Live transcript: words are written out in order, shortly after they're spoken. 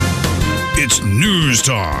It's news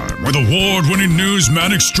time with award-winning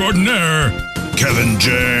newsman extraordinaire, Kevin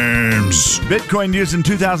James. Bitcoin used in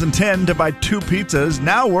 2010 to buy 2 pizzas,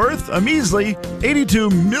 now worth a measly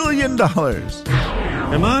 $82 million.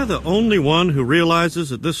 Am I the only one who realizes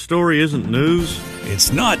that this story isn't news?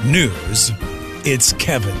 It's not news. It's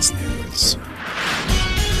Kevin's news.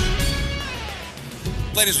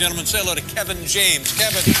 Ladies and gentlemen, say hello to Kevin James.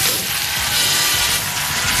 Kevin.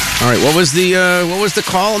 All right, what was the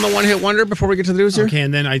call on the one-hit wonder before we get to the news here? Okay,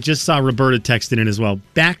 and then I just saw Roberta texted in as well.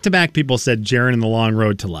 Back-to-back people said Jaron and the Long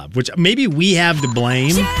Road to Love, which maybe we have to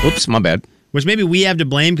blame. Oops, my bad. Which maybe we have to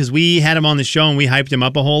blame because we had him on the show and we hyped him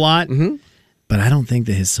up a whole lot. Mm-hmm. But I don't think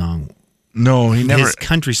that his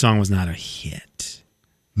country song was not a hit.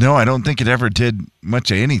 No, I don't think it ever did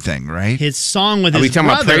much of anything, right? His song with his brother. Are we talking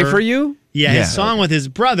about Pray For You? Yeah, his song with his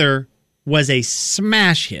brother was a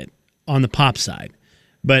smash hit on the pop side.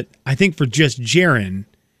 But I think for just Jaron,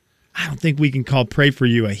 I don't think we can call Pray For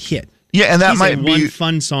You a hit. Yeah, and that might be one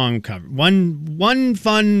fun song cover. One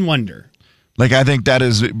fun wonder. Like, I think that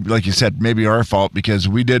is, like you said, maybe our fault because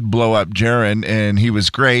we did blow up Jaron and he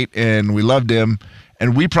was great and we loved him.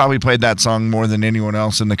 And we probably played that song more than anyone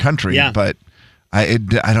else in the country. Yeah. But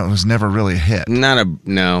it was never really a hit. Not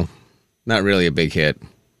really a big hit.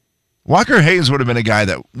 Walker Hayes would have been a guy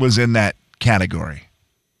that was in that category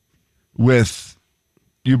with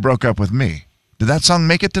You Broke Up With Me. Did that song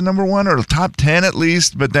make it to number 1 or top 10 at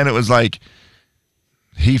least? But then it was like,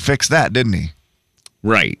 he fixed that, didn't he?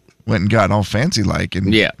 Right. Went and got all fancy-like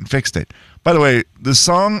and fixed it. By the way, the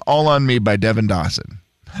song All On Me by Devin Dawson.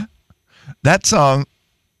 That song,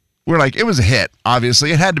 we're like, it was a hit,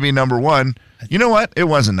 obviously. It had to be number 1. You know what? It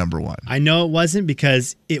wasn't number 1. I know it wasn't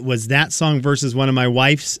because it was that song versus one of my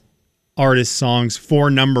wife's artist songs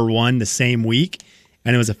for number 1 the same week.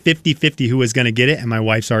 And it was a 50-50 who was going to get it, and my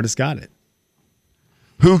wife's artist got it.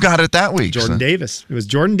 Who got it that week? Jordan Davis. It was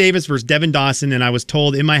Jordan Davis versus Devin Dawson, and I was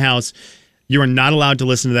told in my house, you are not allowed to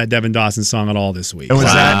listen to that Devin Dawson song at all this week. And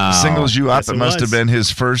was that Singles You Up? Yes, it must have been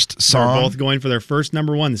his first song. They were both going for their first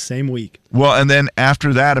number 1 the same week. Well, and then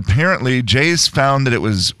after that, apparently, Jay's found that it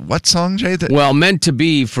was, what song, Jay? Well, Meant to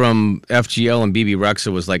Be from FGL and BB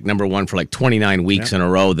Rexa was like number 1 for like 29 weeks in a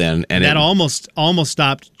row then. And that almost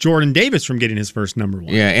stopped Jordan Davis from getting his first number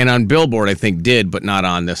 1. Yeah, and on Billboard, I think did, but not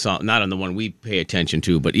on the song, not on the one we pay attention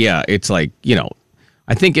to. But yeah, it's like,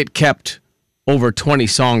 I think it kept over 20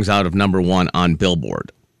 songs out of number 1 on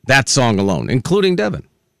Billboard. That song alone, including Devin.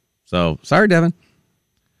 So, sorry, Devin.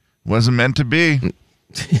 Wasn't meant to be.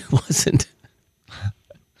 It wasn't.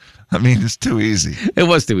 I mean, it's too easy. It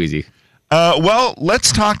was too easy. Well,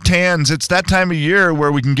 let's talk tans. It's that time of year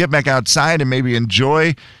where we can get back outside and maybe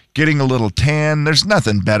enjoy getting a little tan. There's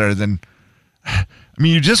nothing better than,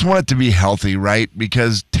 you just want it to be healthy, right?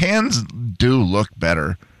 Because tans do look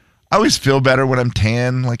better. I always feel better when I'm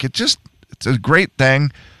tan. Like, it's a great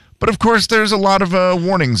thing. But, of course, there's a lot of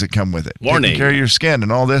warnings that come with it. Warning. Taking care of your skin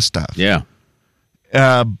and all this stuff. Yeah.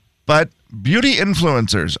 But beauty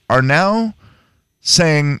influencers are now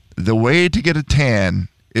saying the way to get a tan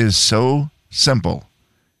is so simple.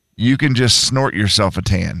 You can just snort yourself a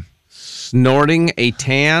tan. Snorting a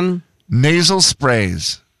tan? Nasal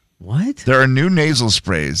sprays. What? There are new nasal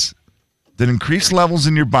sprays that increase levels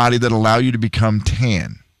in your body that allow you to become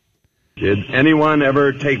tan. Did anyone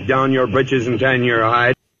ever take down your britches and tan your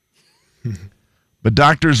hide? But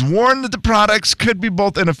doctors warn that the products could be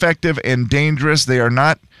both ineffective and dangerous. They are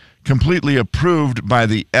not completely approved by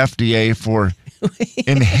the FDA for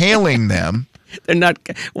inhaling them. They're not.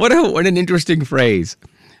 What an interesting phrase.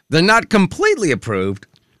 They're not completely approved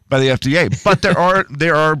by the FDA, but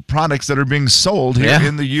there are products that are being sold here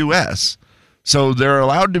in the U.S. So they're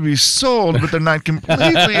allowed to be sold, but they're not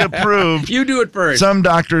completely approved. You do it first. Some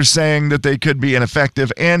doctors saying that they could be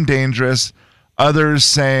ineffective and dangerous. Others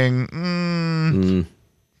saying,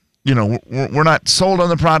 we're not sold on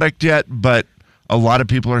the product yet, but a lot of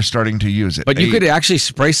people are starting to use it. But you could actually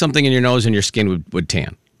spray something in your nose and your skin would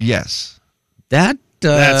tan. Yes.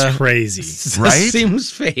 That's crazy. Right?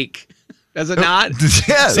 Seems fake. Does it not?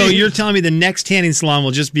 Yeah. So you're telling me the next tanning salon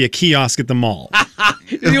will just be a kiosk at the mall?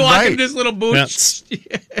 You walk in this little booth.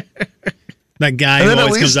 That guy who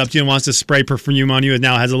always comes up to you and wants to spray perfume on you and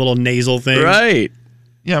now has a little nasal thing. Right.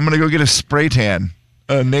 Yeah, I'm going to go get a spray tan,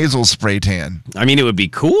 a nasal spray tan. I mean, it would be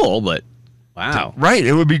cool, but wow. Right.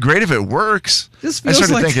 It would be great if it works. I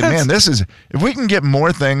started thinking, man, if we can get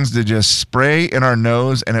more things to just spray in our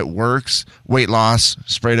nose and it works, weight loss,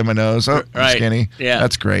 sprayed in my nose, I'm skinny. Yeah.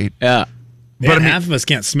 That's great. Yeah. But half of us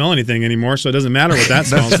can't smell anything anymore, so it doesn't matter what that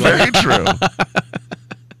smells like. That's very true.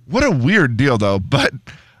 What a weird deal, though. But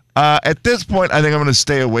at this point, I think I'm going to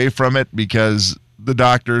stay away from it because the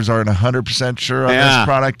doctors aren't 100% sure on this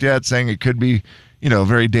product yet, saying it could be,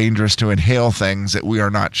 very dangerous to inhale things that we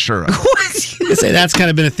are not sure of. I say that's kind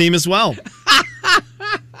of been a theme as well.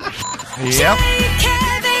 Yep.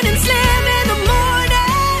 Kevin and Slim in the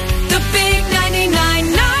morning. The big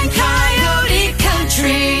 99.9 Coyote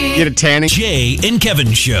Country. Get a tanning. Jay and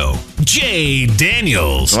Kevin Show. Jay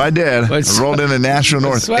Daniels. Well, I did. I rolled into National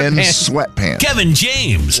North in Sweatpants. sweatpants. Kevin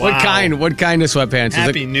James. What kind of sweatpants?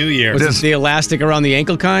 Happy New Year. Was it the elastic around the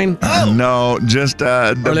ankle kind? No, just Or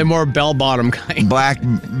are they the more bell-bottom kind? black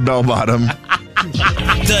bell bottom.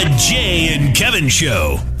 The Jay and Kevin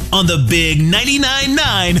Show on the big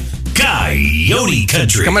 99.9 Coyote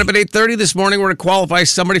Country. Coming up at 8:30 this morning, we're going to qualify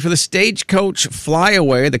somebody for the Stagecoach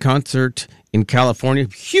Flyaway, the concert in California.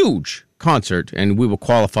 Huge concert, and we will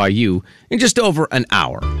qualify you in just over an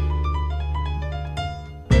hour.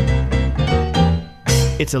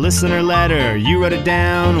 It's a listener letter. You wrote it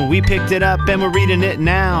down. We picked it up and we're reading it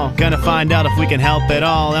now. Gonna find out if we can help at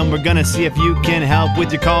all. And we're gonna see if you can help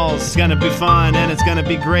with your calls. It's gonna be fun and it's gonna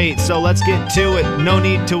be great. So let's get to it. No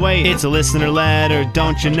need to wait. It's a listener letter,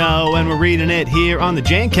 don't you know? And we're reading it here on the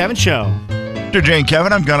Jay and Kevin Show. Dear Jay and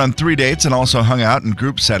Kevin, I've gone on 3 dates and also hung out in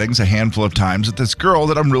group settings a handful of times with this girl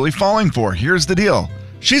that I'm really falling for. Here's the deal.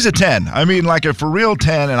 She's a 10. I mean, like a for real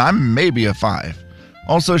 10, and I'm maybe a 5.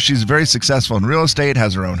 Also, she's very successful in real estate,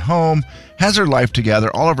 has her own home, has her life together.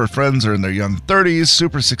 All of her friends are in their young 30s,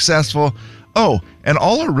 super successful. Oh, and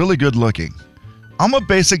all are really good looking. I'm a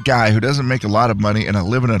basic guy who doesn't make a lot of money and I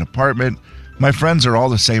live in an apartment. My friends are all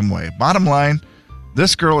the same way. Bottom line,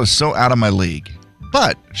 this girl is so out of my league.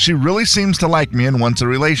 But she really seems to like me and wants a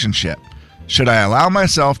relationship. Should I allow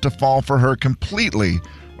myself to fall for her completely,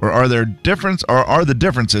 or are the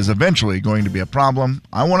differences eventually going to be a problem?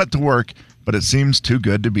 I want it to work, but it seems too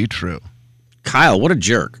good to be true. Kyle, what a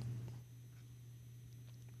jerk.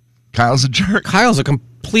 Kyle's a jerk? Kyle's a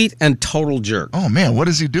complete and total jerk. Oh, man, what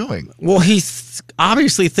is he doing? Well, he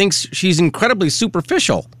obviously thinks she's incredibly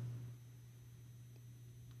superficial.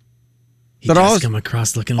 He does come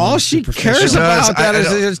across looking a all little she superficial. cares about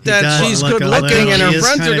is that she's good looking and her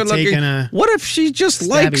friends are good looking. What if she just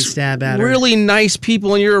likes really nice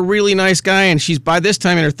people and you're a really nice guy and she's by this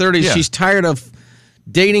time in her 30s, she's tired of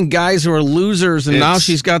dating guys who are losers and now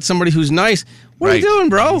she's got somebody who's nice. What are you doing,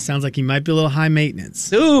 bro? Sounds like he might be a little high maintenance.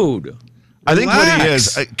 Dude. I think what he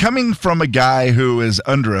is, coming from a guy who is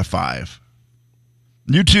under a 5,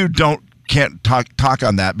 you two can't talk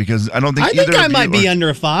on that because I don't think either of you I might be under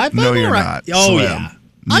a 5. No, I'm you're right. not. Oh, Slim. yeah.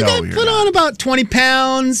 I got put on about 20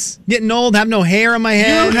 pounds, getting old, have no hair on my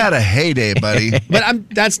head. You had a heyday, buddy. But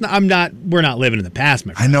we're not living in the past,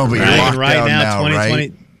 my friend. I know, but you're locked down now, 2020.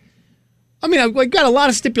 right? I mean, I've got a lot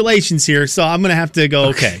of stipulations here, so I'm going to have to go,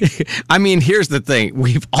 okay. I mean, here's the thing.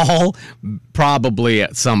 We've all probably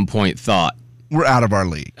at some point thought, we're out of our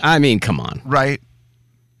league. I mean, come on. Right?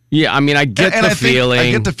 Yeah, I mean, I get the feeling.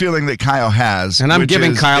 I get the feeling that Kyle has. And I'm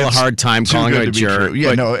giving Kyle a hard time calling him a jerk.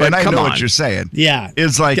 Yeah, but and I know on. what you're saying. Yeah.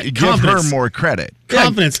 It's like, give her more credit.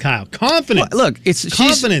 Confidence, Kyle. Confidence. Well, look, it's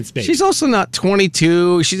confidence, baby. She's also not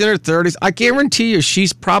 22. She's in her 30s. I guarantee you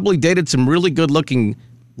she's probably dated some really good-looking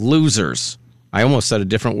losers. I almost said a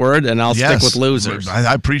different word, and I'll stick with losers.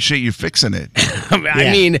 I appreciate you fixing it.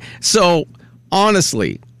 I mean, so,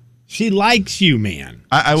 honestly. She likes you, man.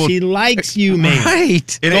 I will, she likes you, man.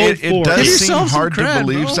 Right. It does seem hard to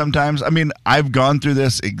believe bro. sometimes. I mean, I've gone through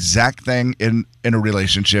this exact thing in a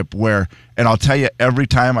relationship where, and I'll tell you, every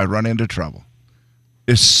time I run into trouble,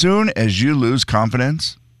 as soon as you lose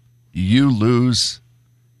confidence,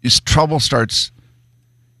 trouble starts.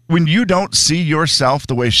 When you don't see yourself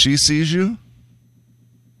the way she sees you,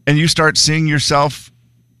 and you start seeing yourself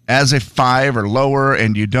as a 5 or lower,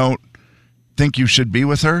 and you don't think you should be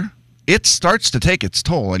with her, it starts to take its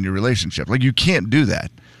toll on your relationship. Like, you can't do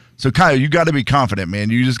that. So, Kyle, you got to be confident, man.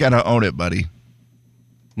 You just got to own it, buddy.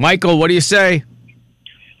 Michael, what do you say?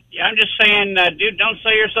 Yeah, I'm just saying, dude, don't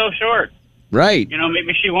sell yourself short. Right. You know,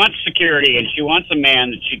 maybe she wants security and she wants a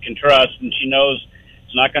man that she can trust and she knows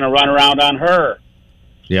it's not going to run around on her.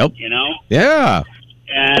 Yep. You know? Yeah.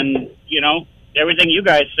 And, you know, everything you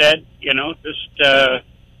guys said, you know, just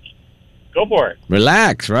go for it.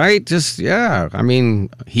 Relax, right? Just, yeah. I mean,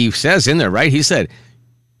 he says in there, right? He said,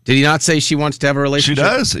 did he not say she wants to have a relationship? She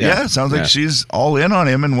does. Yeah. Sounds like she's all in on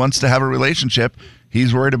him and wants to have a relationship.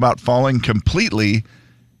 He's worried about falling completely.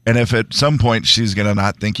 And if at some point she's going to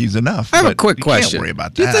not think he's enough. I have a quick question. Can't worry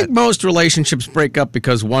about that. Do you think most relationships break up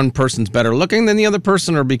because one person's better looking than the other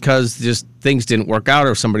person, or because just things didn't work out,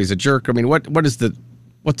 or somebody's a jerk? I mean, what is the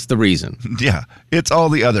What's the reason? Yeah, it's all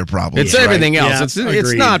the other problems. It's everything right? else. Yeah, It's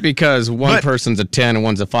agreed. not because one But- person's a 10 and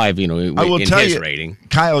one's a 5, I will in tell his you, rating.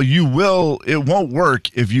 Kyle, it won't work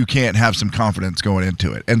if you can't have some confidence going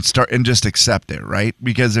into it and start and just accept it, right?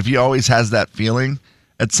 Because if he always has that feeling,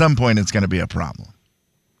 at some point it's going to be a problem.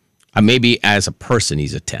 Maybe as a person,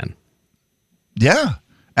 he's a 10. Yeah,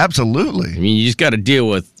 absolutely. I mean, you just got to deal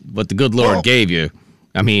with what the good Lord Well- gave you.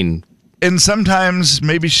 I mean, And sometimes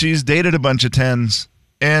maybe she's dated a bunch of 10s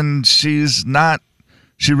and she's not.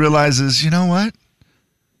 She realizes, you know what?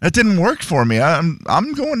 That didn't work for me. I'm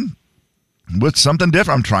going with something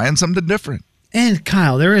different. I'm trying something different. And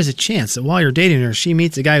Kyle, there is a chance that while you're dating her, she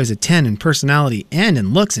meets a guy who's a 10 in personality and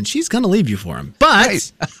in looks, and she's going to leave you for him. But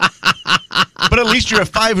Right. But at least you're a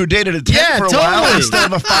 5 who dated a 10 Yeah, for a while totally. instead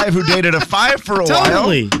of a 5 who dated a 5 for a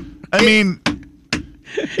Totally. while. I mean,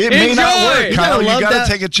 it may not Enjoy. work, You Kyle. gotta You love got that-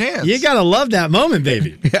 to take a chance. you got to love that moment,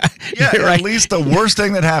 baby. yeah, You're right. at least the worst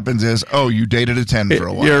thing that happens is, oh, you dated a 10 for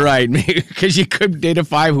a while. you're right. Because you could date a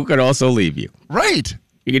 5 who could also leave you. Right.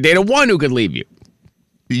 You could date a 1 who could leave you.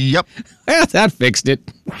 Yep. Yeah, that fixed it.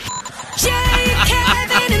 Jay,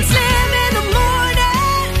 Kevin, and Slim in the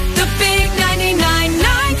morning. The big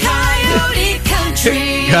 99.9 Coyote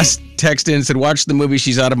Country. Gus texted in and said, watch the movie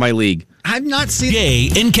She's Out of My League. I've not seen Jay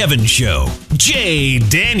and Kevin Show. Jay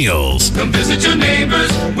Daniels. Come visit your neighbors,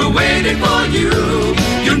 we're waiting for you.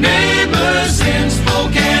 Your neighbors in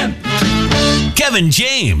Spokane. Kevin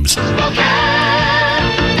James. You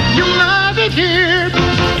love it here.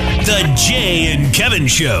 The Jay and Kevin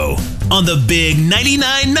Show on the big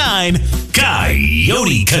 99.9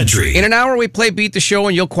 Coyote Country. In an hour, we play Beat the Show,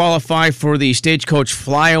 and you'll qualify for the Stagecoach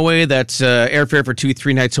Flyaway. That's airfare for 2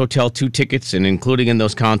 3-nights, hotel, 2 tickets, and including in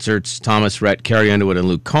those concerts, Thomas Rhett, Carrie Underwood, and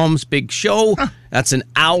Luke Combs' big show. That's an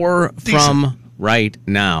hour from right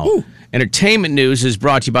now. Entertainment news is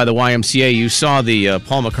brought to you by the YMCA. You saw the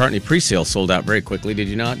Paul McCartney pre-sale sold out very quickly, did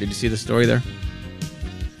you not? Did you see the story there?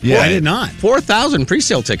 Yeah. I did not. 4,000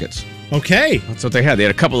 pre-sale tickets. Okay. That's what they had. They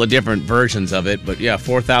had a couple of different versions of it, but yeah,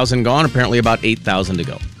 4,000 gone. Apparently about 8,000 to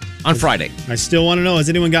go on Friday. I still want to know, has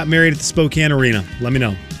anyone got married at the Spokane Arena? Let me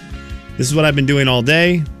know. This is what I've been doing all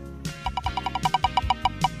day,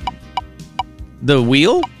 The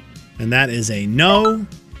wheel? and that is a no.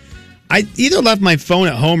 I either left my phone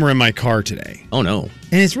at home or in my car today. Oh, no.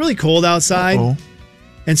 And it's really cold outside,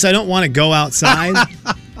 and so I don't want to go outside.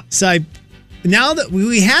 Now that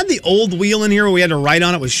we had the old wheel in here where we had to write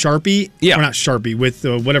on it with Sharpie. Yeah. Or not Sharpie, with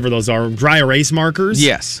whatever those are, dry erase markers.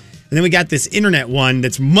 Yes. And then we got this internet one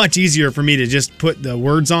that's much easier for me to just put the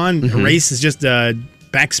words on. Erase is just a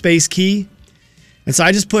backspace key. And so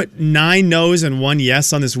I just put 9 no's and 1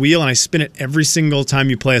 yes on this wheel, and I spin it every single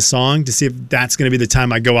time you play a song to see if that's going to be the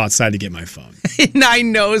time I go outside to get my phone.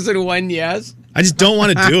 9 no's and 1 yes. I just don't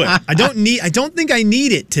want to do it. I don't think I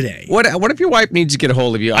need it today. What if your wife needs to get a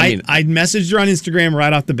hold of you? I messaged her on Instagram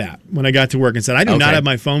right off the bat when I got to work and said, I do not Okay. have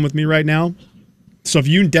my phone with me right now. So if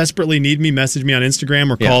you desperately need me, message me on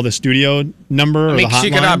Instagram or call the studio number or the hotline.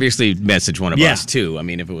 she could obviously message one of Yeah. us too. I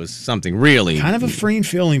mean, if it was something really Kind of a freeing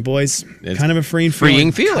feeling, boys. It's Kind of a freeing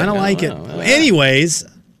freeing feeling. Kind of like it. Oh, Anyways,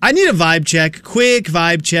 I need a vibe check, quick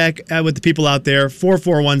vibe check with the people out there.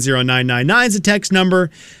 4410999 is the text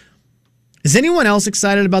number. Is anyone else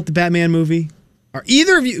excited about the Batman movie? Are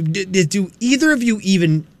either of you? Do either of you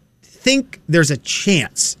even think there's a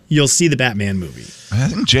chance you'll see the Batman movie? I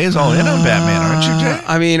think Jay's all in on Batman, aren't you, Jay?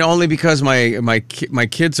 I mean, only because my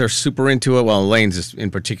kids are super into it. Well, Lane's is in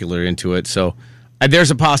particular into it, so there's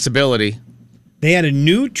a possibility. They had a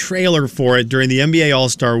new trailer for it during the NBA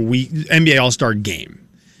All-Star game.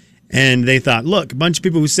 And they thought, look, a bunch of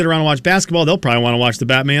people who sit around and watch basketball, they'll probably want to watch the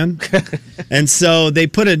Batman. And so they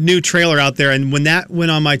put a new trailer out there. And when that went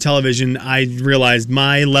on my television, I realized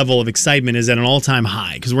my level of excitement is at an all-time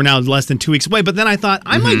high because we're now less than 2 weeks away. But then I thought,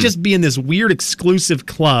 I might just be in this weird exclusive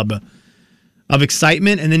club of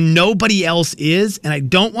excitement, and then nobody else is. And I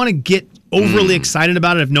don't want to get overly excited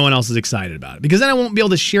about it if no one else is excited about it, because then I won't be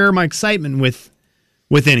able to share my excitement with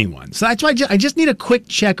anyone. So that's why I just need a quick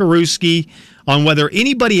checkarooski on whether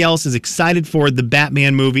anybody else is excited for the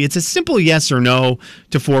Batman movie. It's a simple yes or no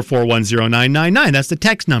to 4410999. That's the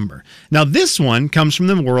text number. Now, this one comes from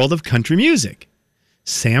the world of country music.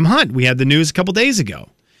 Sam Hunt, we had the news a couple days ago.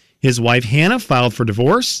 His wife, Hannah, filed for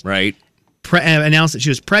divorce. Right. Announced that she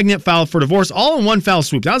was pregnant, filed for divorce, all in one foul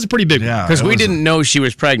swoop. That was a pretty big one. Because we didn't know she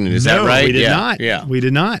was pregnant. Is that right? We did not. Yeah. We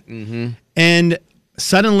did not. Mm-hmm. And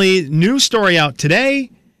suddenly, new story out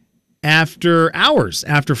today. After hours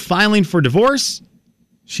after filing for divorce,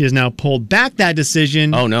 she has now pulled back that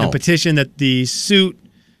decision. Oh, no. And petitioned that the suit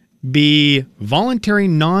be voluntary,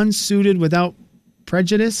 non-suited, without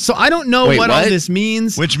prejudice. So I don't know Wait, what all what? this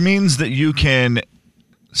means. Which means that you can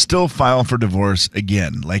still file for divorce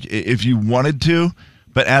again, like if you wanted to.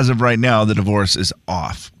 But as of right now, the divorce is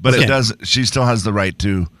off. But Okay. it does. She still has the right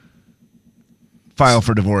to file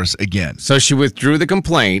for divorce again. So she withdrew the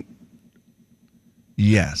complaint,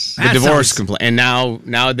 Yes. the That divorce sounds- complaint, and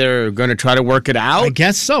now they're going to try to work it out. I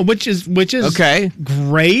guess so, which is Okay.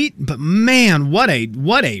 great. But man, what a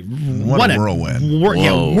whirlwind.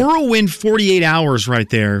 Whoa. whirlwind 48 hours right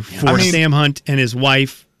there for I mean- Sam Hunt and his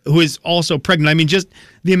wife, who is also pregnant. I mean, just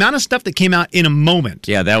the amount of stuff that came out in a moment.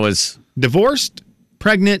 Yeah, that was. Divorced,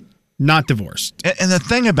 pregnant, not divorced. And the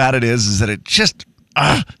thing about it is that it just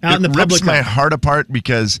Out in the rips public my eye. heart apart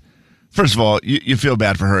because, first of all, you feel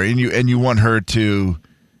bad for her and you want her to,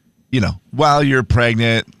 while you're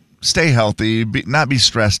pregnant, stay healthy, not be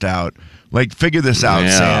stressed out. Like figure this out,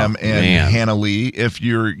 Yeah, Sam and man. Hannah Lee. If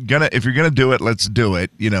you're gonna do it, let's do it.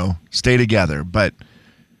 Stay together. But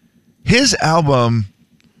his album.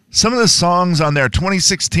 Some of the songs on there,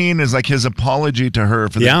 2016 is like his apology to her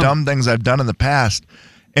for the dumb things I've done in the past.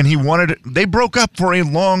 And they broke up for a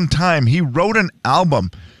long time. He wrote an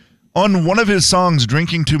album on one of his songs,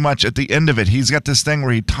 Drinking Too Much. At the end of it, he's got this thing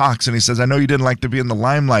where he talks and he says, I know you didn't like to be in the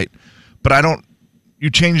limelight, but you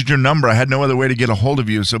changed your number. I had no other way to get a hold of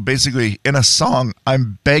you. So basically in a song,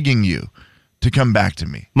 I'm begging you to come back to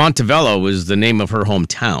me. Montevello was the name of her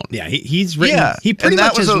hometown. Yeah, he's written. Yeah, He pretty and that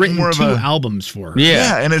much was has a- written more of 2 a- albums for her.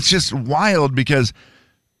 Yeah. And it's just wild because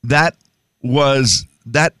that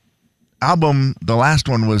album, the last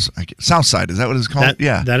one was Southside. Is that what it's called?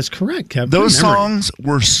 That is correct, Kevin. Those Good memory. songs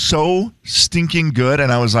were so stinking good,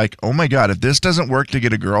 and I was like, oh my God, if this doesn't work to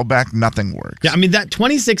get a girl back, nothing works. Yeah, I mean, that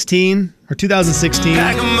 2016 or 2016.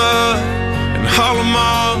 Pack 'em up and haul 'em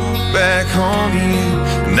all back home to you.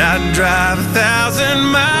 And I'd drive 1,000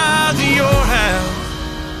 miles to your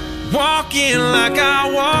house. Walking like I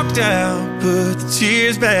walked out. Put the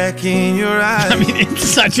tears back in your eyes. I mean, it's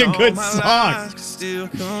such a good song.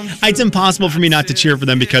 It's impossible for me not to cheer for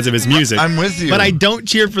them because of his music. I'm with you. But I don't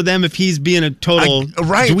cheer for them if he's being a total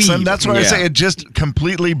Right, dweeb. Sam, that's why I say it just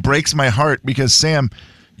completely breaks my heart because, Sam,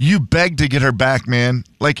 you begged to get her back, man.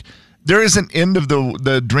 Like, there is an end of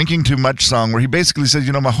the Drinking Too Much song where he basically says,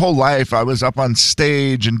 my whole life I was up on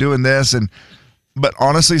stage and doing this, but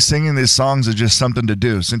honestly, singing these songs is just something to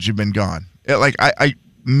do since you've been gone.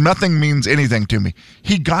 Nothing means anything to me.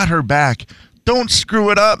 He got her back. Don't screw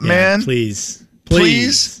it up, Yeah, man. Please.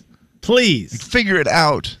 Figure it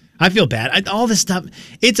out. I feel bad. All this stuff,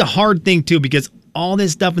 it's a hard thing, too, because all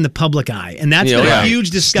this stuff in the public eye. And that's been a huge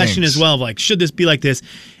discussion as well of like, should this be like this?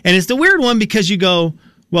 And it's the weird one because you go,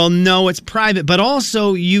 well, no, it's private, but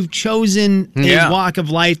also you've chosen a walk of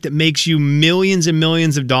life that makes you millions and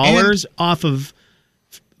millions of dollars off of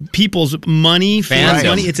people's money, fans'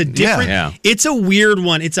 money. It's a different. It's a weird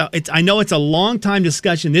one. I know it's a long time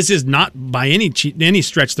discussion. This is not by any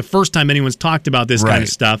stretch the first time anyone's talked about this kind of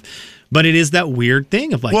stuff, but it is that weird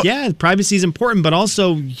thing of like, privacy is important, but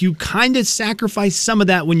also you kind of sacrifice some of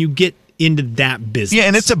that when you get into that business. Yeah,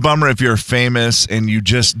 and it's a bummer if you're famous and you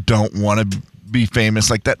just don't want to be famous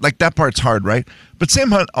like that. Like that part's hard, right? But Sam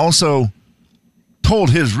Hunt also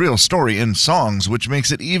told his real story in songs, which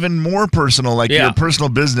makes it even more personal. Like your personal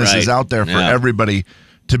business is out there for everybody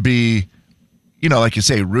to be, like you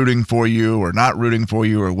say, rooting for you or not rooting for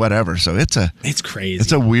you or whatever. So it's crazy.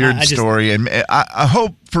 It's a weird story, and I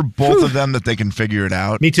hope for both of them that they can figure it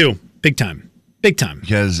out. Me too. Big time.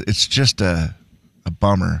 Because it's just a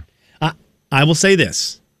bummer. I will say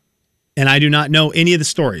this, and I do not know any of the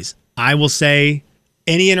stories. I will say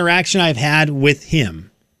any interaction I've had with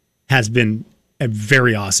him has been a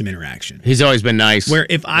very awesome interaction. He's always been nice. Where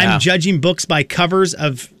if I'm judging books by covers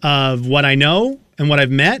of what I know and what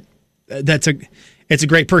I've met, it's a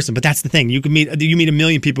great person. But that's the thing. You meet a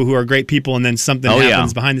million people who are great people, and then something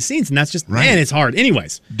happens behind the scenes, and that's just man, it's hard.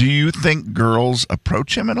 Anyways, do you think girls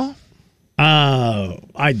approach him at all?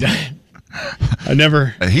 I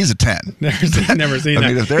never. He's a 10. Never seen I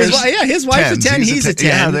mean, that. if there's his wife's 10s, a 10. He's a 10.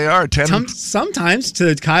 Yeah, they are 10. Sometimes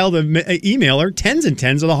to Kyle, the emailer, 10s and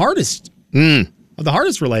 10s are the hardest. The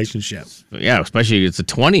hardest relationship. Yeah, especially it's a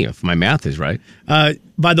 20 if my math is right.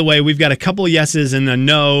 By the way, we've got a couple of yeses and a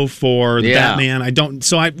no for the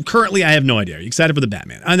Batman. Currently I have no idea. Are you excited for the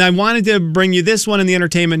Batman? And I wanted to bring you this one in the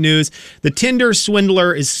entertainment news. The Tinder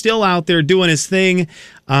swindler is still out there doing his thing.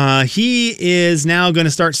 He is now going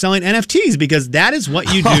to start selling NFTs because that is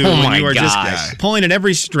what you do when you are just pulling at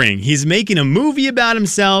every string. He's making a movie about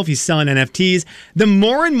himself. He's selling NFTs. The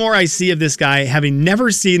more and more I see of this guy, having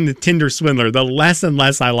never seen the Tinder swindler, the less and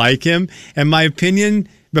less I like him. And my opinion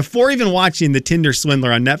Before even watching The Tinder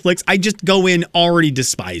Swindler on Netflix, I just go in already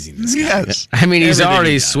despising this guy. Yes. I mean, he's Everything already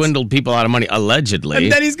he does. swindled people out of money, allegedly. And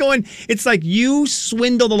then he's going, it's like, you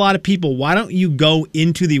swindled a lot of people. Why don't you go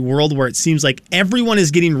into the world where it seems like everyone is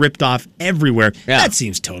getting ripped off everywhere? Yeah. That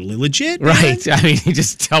seems totally legit. Man. Right. I mean, he's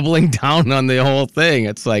just doubling down on the whole thing.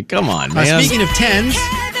 It's like, come on, man. Speaking of tens,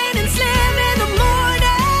 Kevin and Slim in the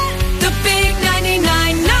morning. The big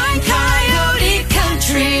 99.9 Coyote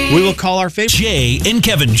Country. we will call our favorite. Jay and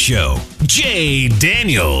Kevin Show. Jay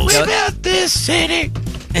Daniels. We built this city.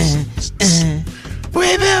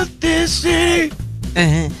 We built this city.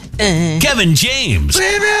 Kevin James.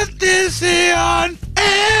 We built this city on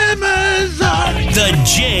Amazon. The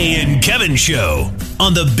Jay and Kevin Show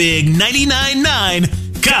on the big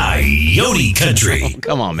 99.9 Coyote Country.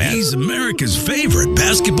 Come on, man. He's America's favorite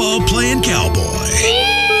basketball playing cowboy.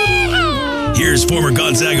 Here's former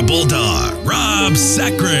Gonzaga Bulldog, Rob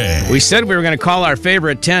Sacre. We said we were going to call our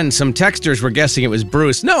favorite 10. Some texters were guessing it was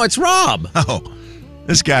Bruce. No, it's Rob. Oh,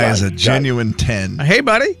 this guy is a genuine 10. Hey,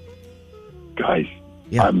 buddy. Guys,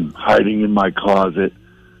 I'm hiding in my closet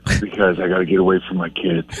because I got to get away from my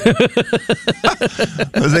kids.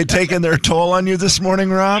 Was they taking their toll on you this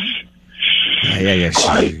morning, Rob? Yeah.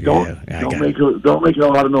 Quiet. Don't make a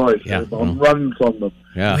lot of noise. Yeah. I'm running from them.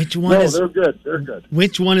 Yeah. Which one No, is they're good. They're good.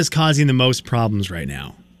 which one is causing the most problems right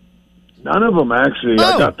now? None of them actually. Oh.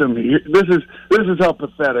 I got them here. This is how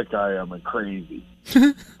pathetic I am and crazy.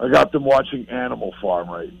 I got them watching Animal Farm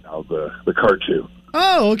right now, the cartoon.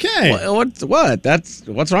 Oh, okay. What?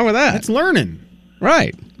 What's wrong with that? That's learning.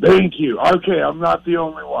 Right. Thank you. Okay, I'm not the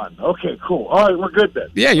only one. Okay, cool. All right, we're good then.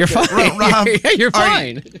 Yeah, you're fine. Rob, yeah, you're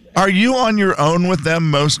fine. Are you on your own with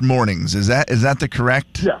them most mornings? Is that the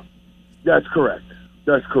correct? Yeah, that's correct.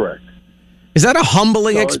 That's correct. Is that a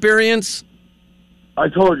humbling No, experience? I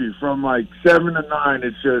told you, from like 7 to 9,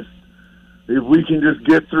 it's just, if we can just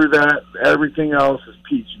get through that, everything else is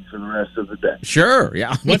peachy for the rest of the day. Sure,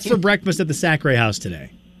 yeah. What's for breakfast at the Sacre house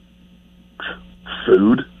today?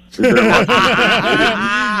 Food? Is there much-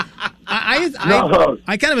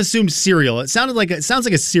 I kind of assumed cereal. It sounds like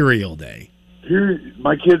a cereal day. Here,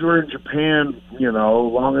 my kids were in Japan,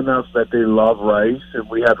 long enough that they love rice, and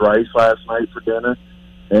we had rice last night for dinner.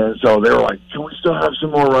 And so they were like, "Can we still have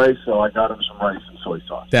some more rice?" So I got them some rice and soy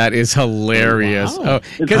sauce. That is hilarious. Wow.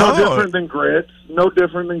 It's no different than grits. No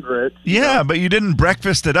different than grits. Yeah, but you didn't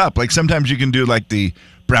breakfast it up. Like sometimes you can do like the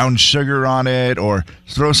brown sugar on it or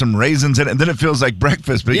throw some raisins in it, and then it feels like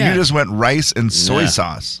breakfast. But Yeah. you just went rice and soy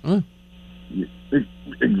sauce.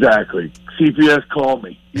 Exactly. CPS, call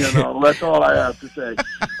me. That's all I have to say.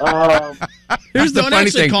 Here's the Don't funny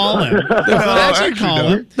actually thing. call him. Don't actually call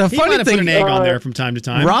him. The He funny might have put thing- an egg on there from time to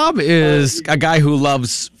time. Rob is a guy who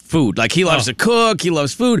loves food. Like, he loves to cook, he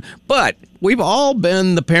loves food. But we've all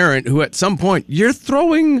been the parent who at some point, you're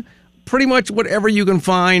throwing pretty much whatever you can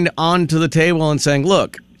find onto the table and saying,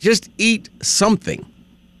 look, just eat something.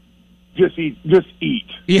 Just eat.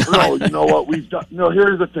 Yeah. No, you know what we've done? No,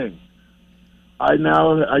 here's the thing. I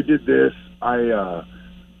did this.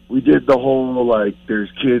 We did the whole, there's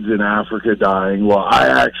kids in Africa dying. Well, I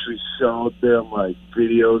actually showed them,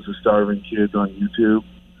 videos of starving kids on YouTube.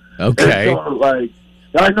 Okay. And so,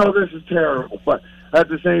 I know this is terrible, but at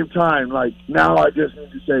the same time, now I just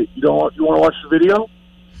need to say, you want to watch the video?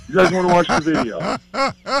 You guys want to watch the video?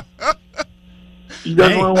 You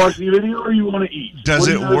guys want to watch the video or you want to eat? Does What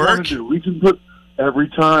do it you guys wanna work? do? We can put every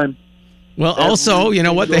time. Well, also, you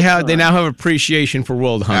know what? They now have appreciation for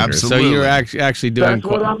world hunger. Absolutely. So you're actually doing That's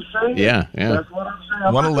what I'm saying. Yeah. That's what I'm saying.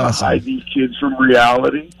 I'm What a not gonna lesson. hide these kids from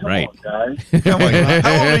reality. Come Right. on, guys. Come on, Rob.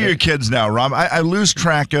 How old are your kids now, Rob? I lose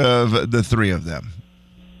track of the three of them.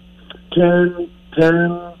 10,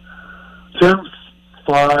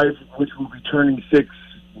 5, which will be turning 6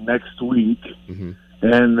 next week, Mm-hmm.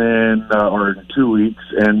 and then, or in 2 weeks,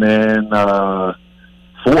 and then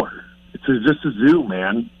 4. It's just a zoo,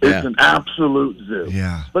 man. It's an absolute zoo.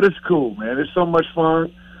 Yeah. But it's cool, man. It's so much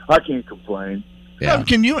fun. I can't complain. Rob,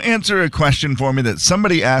 can you answer a question for me that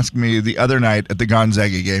somebody asked me the other night at the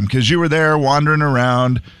Gonzaga game? Because you were there wandering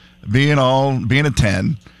around, being a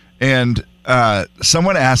 10, and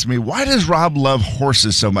someone asked me, why does Rob love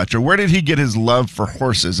horses so much? Or where did he get his love for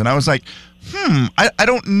horses? And I was like, I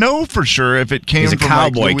don't know for sure if it came He's a from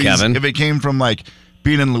cowboy, Kevin. If it came from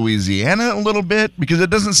being in Louisiana a little bit, because it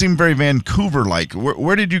doesn't seem very Vancouver-like.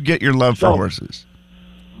 Where did you get your love for horses?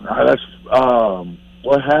 That's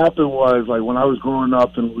what happened was, when I was growing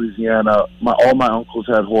up in Louisiana, all my uncles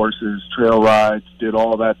had horses, trail rides, did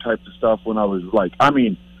all that type of stuff when I was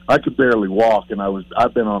I could barely walk, and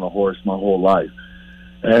I've been on a horse my whole life.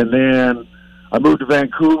 And then I moved to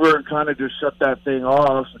Vancouver and kind of just shut that thing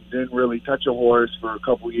off and didn't really touch a horse for a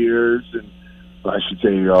couple years, and I should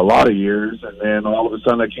say a lot of years. And then all of a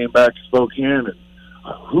sudden I came back to Spokane, and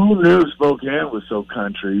who knew Spokane was so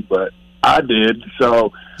country? But I did.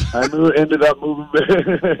 So I ended up moving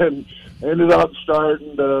and ended up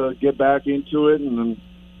starting to get back into it, and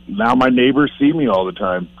now my neighbors see me all the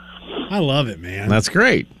time. I love it, man. That's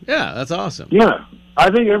great. Yeah, that's awesome. Yeah. I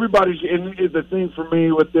think everybody, and the thing for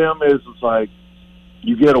me with them is it's like,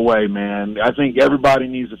 you get away, man. I think everybody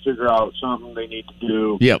needs to figure out something they need to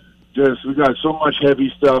do. Yep. Just, we got so much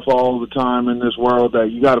heavy stuff all the time in this world that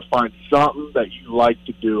you got to find something that you like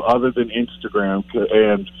to do other than Instagram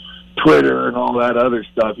and Twitter and all that other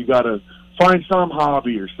stuff. You got to find some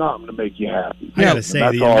hobby or something to make you happy. I gotta say,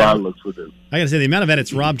 that's all I look for. I gotta say, the amount of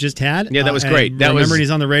edits Rob just had. Yeah, that was great. That remember was. he's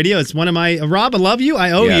on the radio. It's one of my Rob. I love you.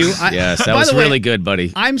 I owe you. Yes, that by was the way, really good,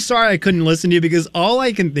 buddy. I'm sorry I couldn't listen to you because all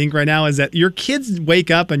I can think right now is that your kids wake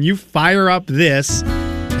up and you fire up this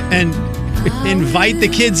and invite the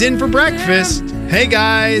kids in for breakfast. Hey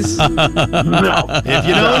guys, if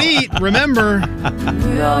you don't eat, remember.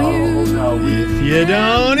 No. If you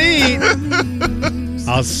don't eat,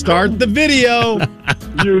 I'll start the video.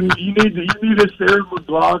 You need a Sarah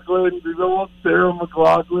McLachlan. You don't want Sarah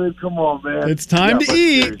McLachlan. Come on, man. It's time to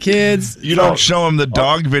eat, kids. You don't show them the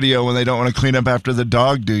dog video when they don't want to clean up after the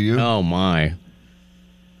dog, do you? Oh my!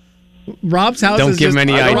 Rob's house Don't is give just, him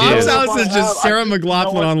any Rob's ideas. house is just Sarah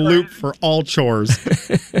McLachlan on loop for all chores.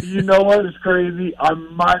 You know what is crazy? I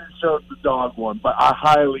might have showed the dog one, but I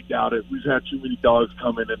highly doubt it. We've had too many dogs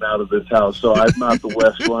come in and out of this house, so I'm not the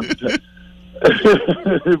West one.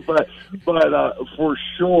 but for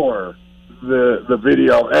sure, the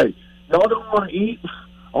video. Hey, y'all don't want to eat?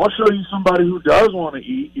 I'll show you somebody who does want to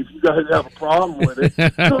eat. If you guys have a problem with it,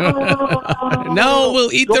 No,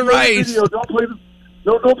 we'll eat the rice. Don't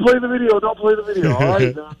play the video. Don't play the video. All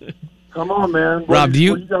right, man. Come on, man. Rob, what do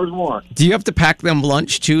you guys want? Do you have to pack them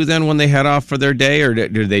lunch too then when they head off for their day, or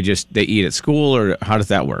do they just eat at school, or how does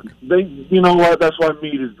that work? You know what? That's why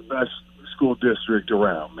Meade is the best school district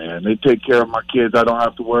around, man. They take care of my kids. I don't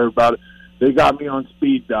have to worry about it. They got me on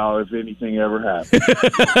speed dial if anything ever happens.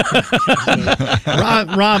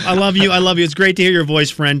 Rob, I love you. I love you. It's great to hear your voice,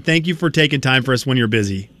 friend. Thank you for taking time for us when you're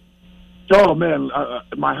busy. Oh, man,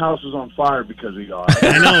 my house is on fire because of y'all.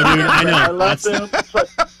 I know, dude. I know. I left them for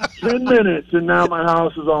 10 minutes, and now my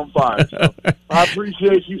house is on fire. So I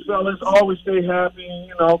appreciate you fellas. Always stay happy.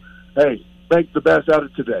 You know, hey, make the best out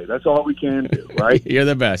of today. That's all we can do, right? You're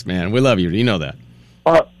the best, man. We love you. You know that.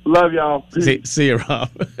 Love y'all. See you, Rob.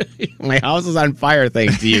 My house is on fire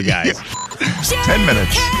thanks to you guys. 10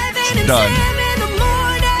 minutes. It's done.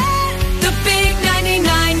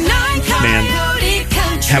 Man,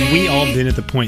 have we all been at the point